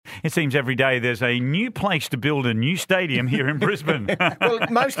It seems every day there's a new place to build a new stadium here in Brisbane. Well,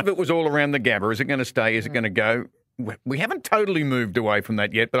 most of it was all around the Gabba. Is it going to stay? Is it going to go? We haven't totally moved away from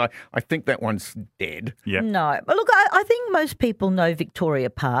that yet, but I think that one's dead. Yeah. No. But look, I think most people know Victoria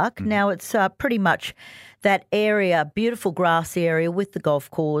Park. Now, it's pretty much that area, beautiful grass area with the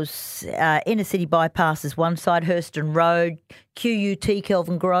golf course, inner city bypasses one side, Hurston Road, QUT,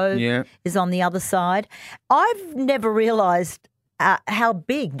 Kelvin Grove is on the other side. I've never realised how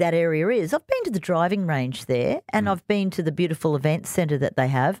big that area is. I've been to the driving range there and I've been to the beautiful event centre that they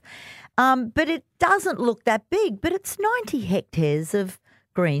have. But it doesn't look that big, but it's 90 hectares of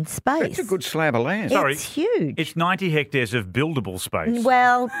green space. That's a good slab of land. It's huge. It's 90 hectares of buildable space.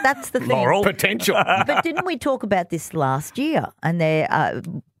 Well, that's the thing. Laurel. Potential. But didn't we talk about this last year? And their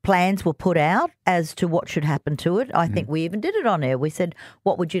plans were put out as to what should happen to it. I think we even did it on air. We said,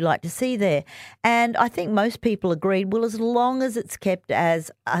 what would you like to see there? And I think most people agreed, well, as long as it's kept as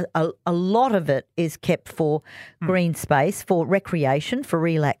a lot of it is kept for green space, for recreation, for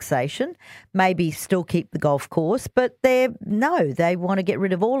relaxation, maybe still keep the golf course. But they want to get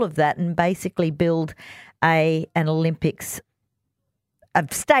rid of all of that and basically build an Olympics, a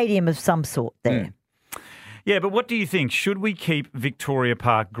stadium of some sort there. Yeah, but what do you think? Should we keep Victoria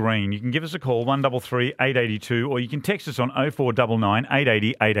Park green? You can give us a call, 133 882, or you can text us on 0499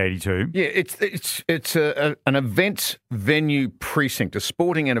 880 882. Yeah, it's an events venue precinct, a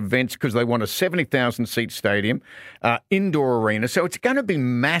sporting and events, because they want a 70,000-seat stadium, indoor arena. So it's going to be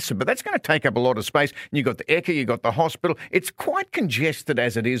massive, but that's going to take up a lot of space. And you've got the Ekka, you've got the hospital. It's quite congested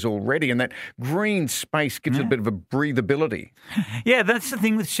as it is already, and that green space gives it a bit of a breathability. Yeah, that's the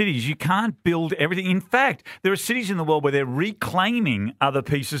thing with cities. You can't build everything. In fact, there are cities in the world where they're reclaiming other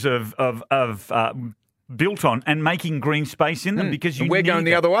pieces of built on and making green space in them because we're going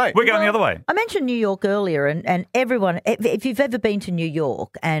the other way. We're going the other way. I mentioned New York earlier, and everyone, if you've ever been to New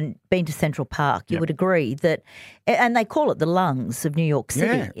York and been to Central Park, you would agree that, and they call it the lungs of New York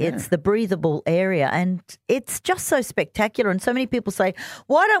City. Yeah. It's the breathable area, and it's just so spectacular. And so many people say,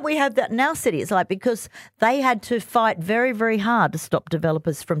 why don't we have that in our city? It's like, because they had to fight very, very hard to stop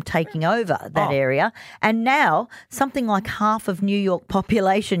developers from taking over that area. And now something like half of New York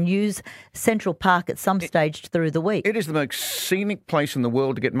population use Central Park at some stage through the week. It is the most scenic place in the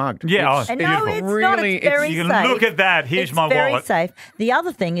world to get mugged. Yeah, And beautiful. no, it's not. It's very you safe. can look at that. Here's my very wallet. safe. The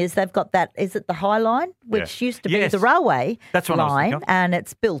other thing is they've got that, is it the High Line, which used to be the railway That's what I was line, thinking of. and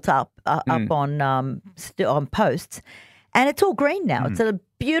it's built up on posts. And it's all green now. It's a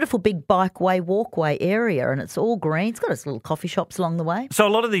beautiful big bikeway, walkway area, and it's all green. It's got its little coffee shops along the way. So a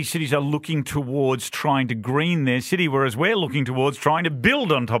lot of these cities are looking towards trying to green their city, whereas we're looking towards trying to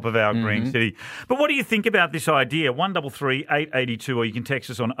build on top of our green city. But what do you think about this idea? 133 882, or you can text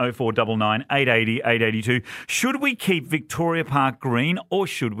us on 0499 880 882. Should we keep Victoria Park green, or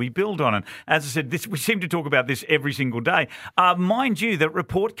should we build on it? As I said, we seem to talk about this every single day. Mind you, the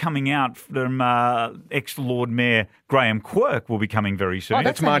report coming out from ex-Lord Mayor Graham Quirk will be coming very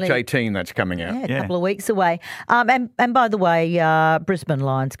soon. That's March 18 that's coming out. Yeah, a couple of weeks away. And by the way, Brisbane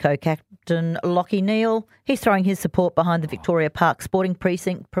Lions co-captain Lachie Neale, he's throwing his support behind the Victoria Park Sporting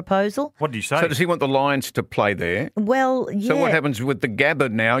Precinct proposal. What do you say? So does he want the Lions to play there? Well, yeah. So what happens with the Gabba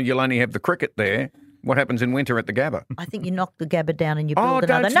now? You'll only have the cricket there. What happens in winter at the Gabba? I think you knock the Gabba down and you build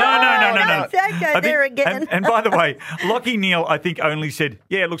another. No. Don't go there again. And by the way, Lachie Neale, I think, only said,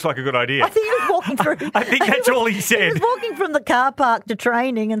 yeah, it looks like a good idea. I think he was walking through. I think that's all he said. He was walking from the car park to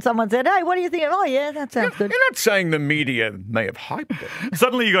training and someone said, hey, what do you think? Oh, yeah, that sounds good. You're not saying the media may have hyped it.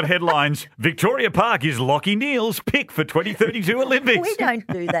 Suddenly you got headlines, Victoria Park is Lachie Neale's pick for 2032 Olympics. We don't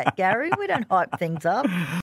do that, Gary. We don't hype things up.